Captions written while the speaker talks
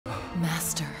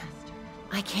Master,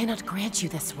 I cannot grant you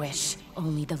this wish.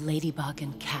 Only the Ladybug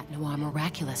and Cat Noir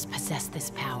Miraculous possess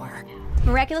this power.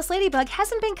 Miraculous Ladybug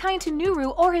hasn't been kind to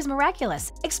Nooroo or his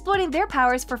Miraculous, exploiting their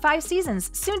powers for 5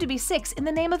 seasons, soon to be 6, in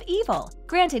the name of evil.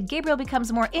 Granted, Gabriel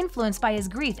becomes more influenced by his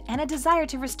grief and a desire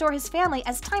to restore his family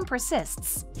as time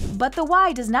persists. But the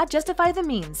why does not justify the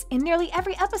means. In nearly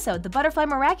every episode, the Butterfly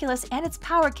Miraculous and its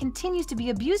power continues to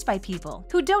be abused by people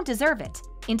who don't deserve it.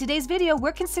 In today's video,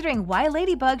 we're considering why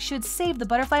Ladybug should save the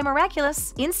Butterfly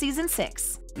Miraculous in Season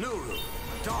 6. Nooroo,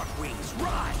 dark wings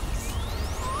rise!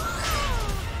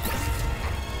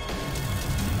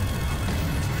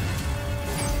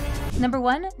 Number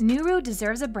 1. Nooroo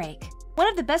deserves a break. One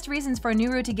of the best reasons for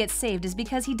Nooroo to get saved is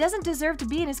because he doesn't deserve to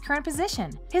be in his current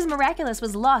position. His Miraculous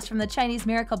was lost from the Chinese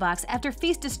Miracle Box after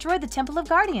Feast destroyed the Temple of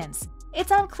Guardians.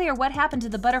 It's unclear what happened to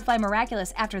the Butterfly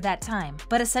Miraculous after that time,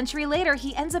 but a century later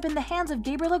he ends up in the hands of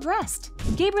Gabriel Agreste.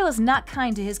 Gabriel is not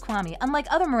kind to his Kwami, unlike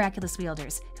other Miraculous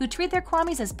wielders, who treat their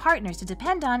Kwamis as partners to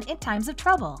depend on in times of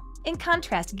trouble. In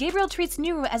contrast, Gabriel treats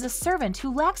Nooroo as a servant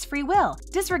who lacks free will,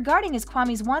 disregarding his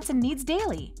Kwami's wants and needs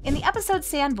daily. In the episode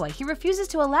Sandboy, he refuses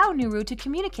to allow Nooroo to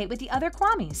communicate with the other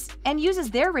Kwamis, and uses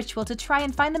their ritual to try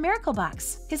and find the Miracle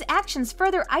Box. His actions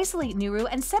further isolate Nooroo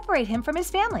and separate him from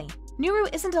his family.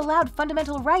 Nooroo isn't allowed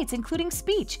fundamental rights, including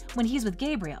speech, when he's with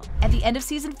Gabriel. At the end of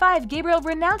Season 5, Gabriel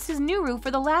renounces Nooroo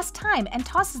for the last time and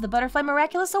tosses the Butterfly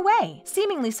Miraculous away,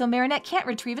 seemingly so Marinette can't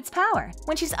retrieve its power.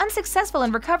 When she's unsuccessful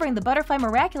in recovering the Butterfly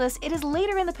Miraculous, it is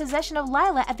later in the possession of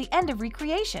Lila at the end of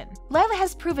Recreation. Lila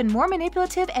has proven more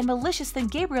manipulative and malicious than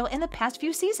Gabriel in the past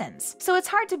few seasons, so it's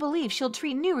hard to believe she'll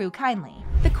treat Nooroo kindly.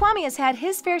 The Kwami has had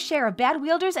his fair share of bad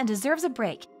wielders and deserves a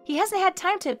break. He hasn't had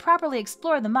time to properly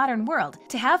explore the modern world,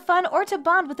 to have fun, or to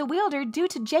bond with the wielder due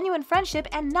to genuine friendship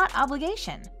and not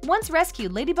obligation. Once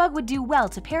rescued, Ladybug would do well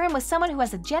to pair him with someone who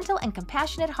has a gentle and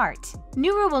compassionate heart.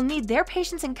 Nooroo will need their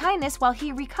patience and kindness while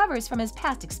he recovers from his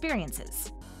past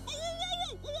experiences.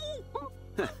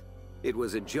 It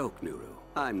was a joke, Nooroo.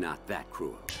 I'm not that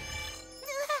cruel.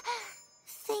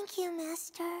 Thank you,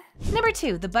 Master. Number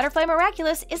 2. The Butterfly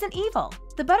Miraculous isn't evil.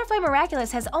 The Butterfly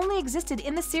Miraculous has only existed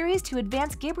in the series to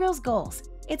advance Gabriel's goals.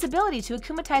 Its ability to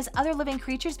akumatize other living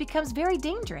creatures becomes very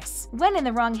dangerous when in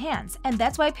the wrong hands, and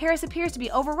that's why Paris appears to be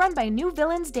overrun by new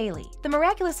villains daily. The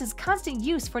Miraculous's constant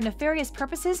use for nefarious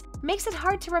purposes makes it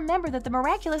hard to remember that the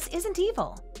Miraculous isn't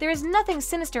evil. There is nothing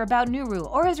sinister about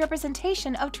Nooroo or his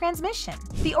representation of transmission.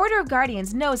 The Order of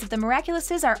Guardians knows that the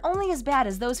Miraculouses are only as bad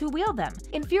as those who wield them.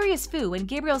 In Furious Fu, when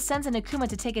Gabriel sends an Akuma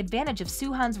to take advantage of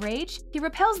Suhan's rage, he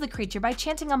repels the creature by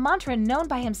chanting a mantra known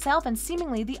by himself and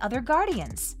seemingly the other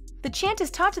Guardians. The chant is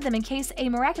taught to them in case a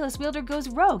Miraculous wielder goes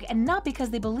rogue, and not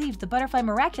because they believe the Butterfly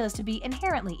Miraculous to be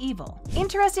inherently evil.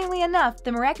 Interestingly enough,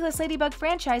 the Miraculous Ladybug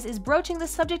franchise is broaching the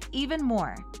subject even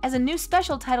more, as a new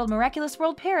special titled Miraculous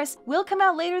World Paris will come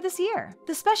out later this year.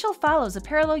 The special follows a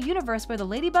parallel universe where the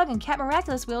Ladybug and Cat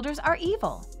Miraculous wielders are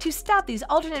evil. To stop these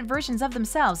alternate versions of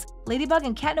themselves, Ladybug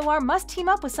and Cat Noir must team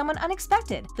up with someone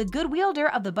unexpected, the good wielder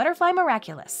of the Butterfly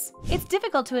Miraculous. It's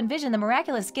difficult to envision the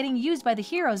Miraculous getting used by the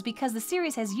heroes because the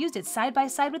series has used it side by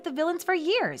side with the villains for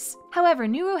years. However,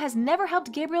 Nooroo has never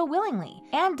helped Gabriel willingly,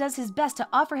 and does his best to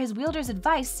offer his wielders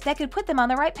advice that could put them on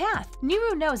the right path.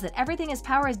 Nooroo knows that everything his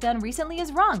power has done recently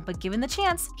is wrong, but given the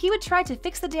chance, he would try to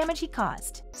fix the damage he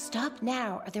caused. Stop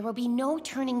now, or there will be no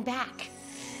turning back.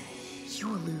 You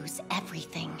will lose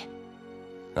everything.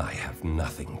 I have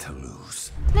nothing to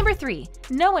lose. Number 3.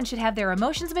 No one should have their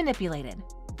emotions manipulated.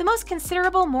 The most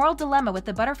considerable moral dilemma with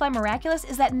the Butterfly Miraculous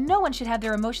is that no one should have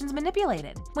their emotions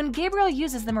manipulated. When Gabriel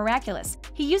uses the Miraculous,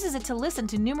 he uses it to listen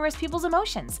to numerous people's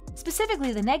emotions,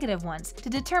 specifically the negative ones, to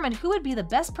determine who would be the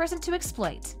best person to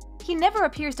exploit. He never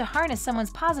appears to harness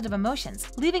someone's positive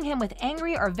emotions, leaving him with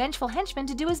angry or vengeful henchmen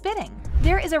to do his bidding.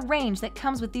 There is a range that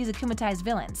comes with these akumatized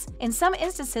villains. In some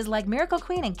instances, like Miracle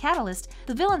Queen and Catalyst,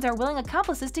 the villains are willing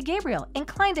accomplices to Gabriel,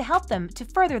 inclined to help them to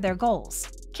further their goals.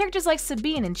 Characters like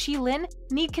Sabine and Chi Lin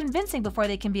need convincing before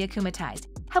they can be akumatized.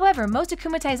 However, most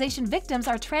akumatization victims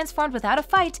are transformed without a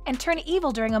fight and turn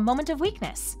evil during a moment of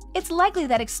weakness. It's likely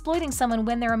that exploiting someone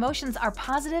when their emotions are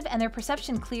positive and their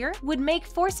perception clear would make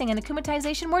forcing an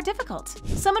akumatization more difficult.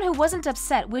 Someone who wasn't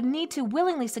upset would need to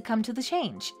willingly succumb to the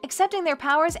change, accepting their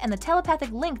powers and the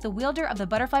telepathic link the wielder of the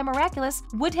Butterfly Miraculous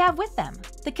would have with them.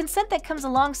 The consent that comes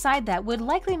alongside that would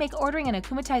likely make ordering an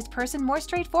akumatized person more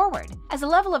straightforward, as a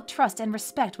level of trust and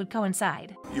respect would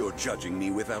coincide. You're judging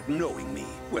me without knowing me,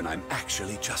 when I'm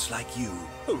actually just like you,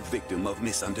 a victim of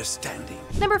misunderstanding.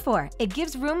 Number 4. It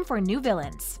gives room for new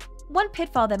villains. One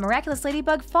pitfall that Miraculous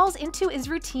Ladybug falls into is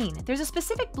routine. There's a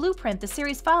specific blueprint the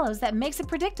series follows that makes it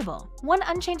predictable. One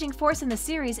unchanging force in the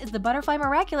series is the Butterfly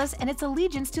Miraculous and its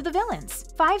allegiance to the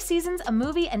villains. 5 seasons, a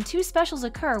movie, and 2 specials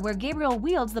occur where Gabriel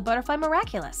wields the Butterfly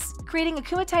Miraculous, creating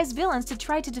akumatized villains to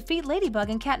try to defeat Ladybug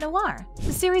and Cat Noir.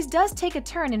 The series does take a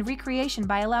turn in recreation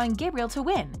by allowing Gabriel to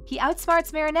win. He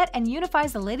outsmarts Marinette and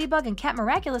unifies the Ladybug and Cat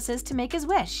Miraculouses to make his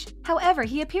wish. However,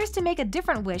 he appears to make a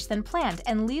different wish than planned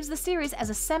and leaves the series as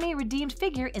a semi-redeemed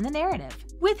figure in the narrative.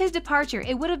 With his departure,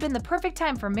 it would have been the perfect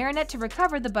time for Marinette to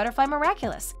recover the Butterfly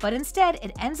Miraculous, but instead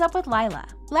it ends up with Lila.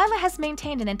 Lila has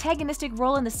maintained an antagonistic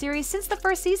role in the series since the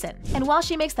first season, and while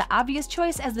she makes the obvious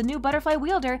choice as the new Butterfly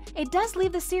wielder, it does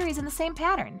leave the series in the same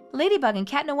pattern. Ladybug and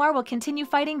Cat Noir will continue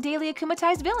fighting daily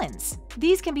akumatized villains.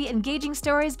 These can be engaging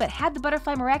stories, but had the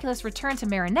Butterfly Miraculous returned to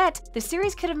Marinette, the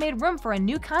series could have made room for a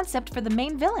new concept for the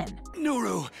main villain.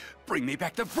 Nooroo, bring me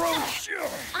back the brooch!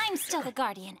 I'm still the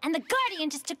Guardian, and the Guardian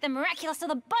just took the Miraculous of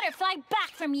the Butterfly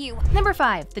back from you! Number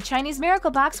 5. The Chinese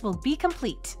Miracle Box will be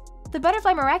complete. The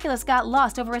Butterfly Miraculous got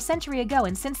lost over a century ago,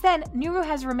 and since then, Nooroo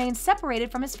has remained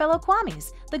separated from his fellow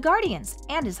Kwamis, the Guardians,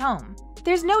 and his home.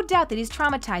 There's no doubt that he's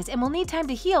traumatized and will need time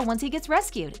to heal once he gets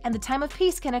rescued, and the time of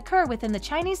peace can occur within the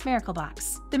Chinese Miracle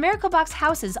Box. The Miracle Box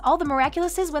houses all the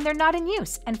Miraculouses when they're not in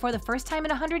use, and for the first time in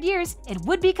 100 years, it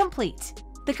would be complete.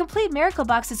 The complete Miracle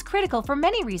Box is critical for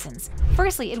many reasons.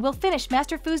 Firstly, it will finish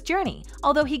Master Fu's journey.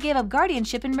 Although he gave up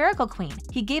guardianship in Miracle Queen,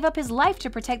 he gave up his life to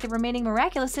protect the remaining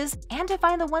Miraculouses and to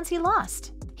find the ones he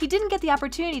lost. He didn't get the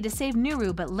opportunity to save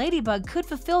Nooroo, but Ladybug could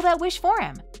fulfill that wish for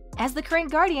him. As the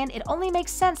current Guardian, it only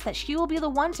makes sense that she will be the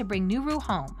one to bring Nooroo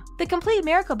home. The complete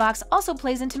Miracle Box also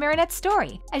plays into Marinette's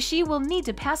story, as she will need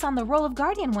to pass on the role of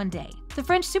Guardian one day. The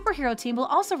French superhero team will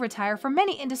also retire for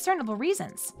many indiscernible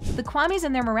reasons. The Kwamis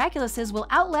and their Miraculouses will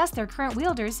outlast their current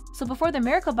wielders, so before the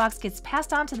Miracle Box gets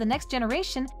passed on to the next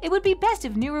generation, it would be best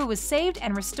if Nooroo was saved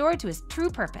and restored to his true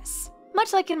purpose.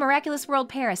 Much like in Miraculous World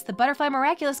Paris, the Butterfly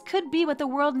Miraculous could be what the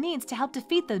world needs to help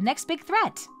defeat the next big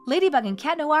threat. Ladybug and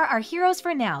Cat Noir are heroes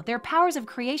for now, their powers of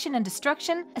creation and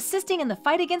destruction assisting in the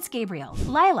fight against Gabriel,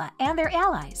 Lila, and their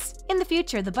allies. In the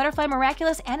future, the Butterfly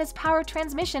Miraculous and its power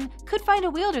transmission could find a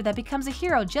wielder that becomes a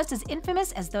hero just as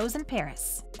infamous as those in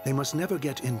Paris. They must never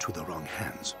get into the wrong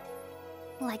hands.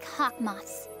 Like hawk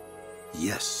moths.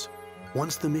 Yes.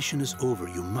 Once the mission is over,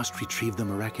 you must retrieve the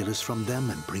Miraculous from them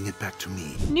and bring it back to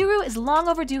me. Nooroo is long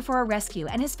overdue for a rescue,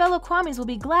 and his fellow Kwamis will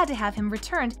be glad to have him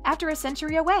returned after a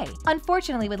century away.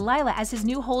 Unfortunately, with Lila as his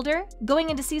new holder, going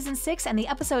into Season 6 and the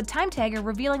episode Time Tagger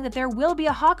revealing that there will be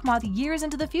a hawk moth years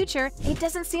into the future, it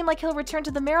doesn't seem like he'll return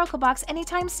to the Miracle Box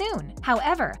anytime soon.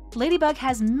 However, Ladybug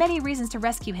has many reasons to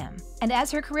rescue him, and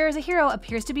as her career as a hero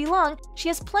appears to be long, she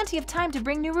has plenty of time to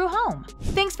bring Nooroo home.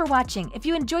 Thanks for watching. If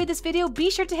you enjoyed this video, be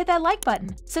sure to hit that like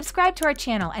button, subscribe to our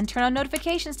channel, and turn on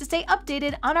notifications to stay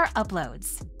updated on our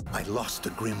uploads. I lost the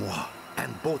Grimoire,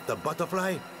 and both the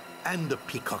Butterfly and the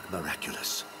Peacock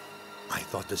Miraculous. I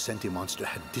thought the Senti Monster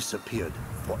had disappeared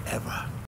forever.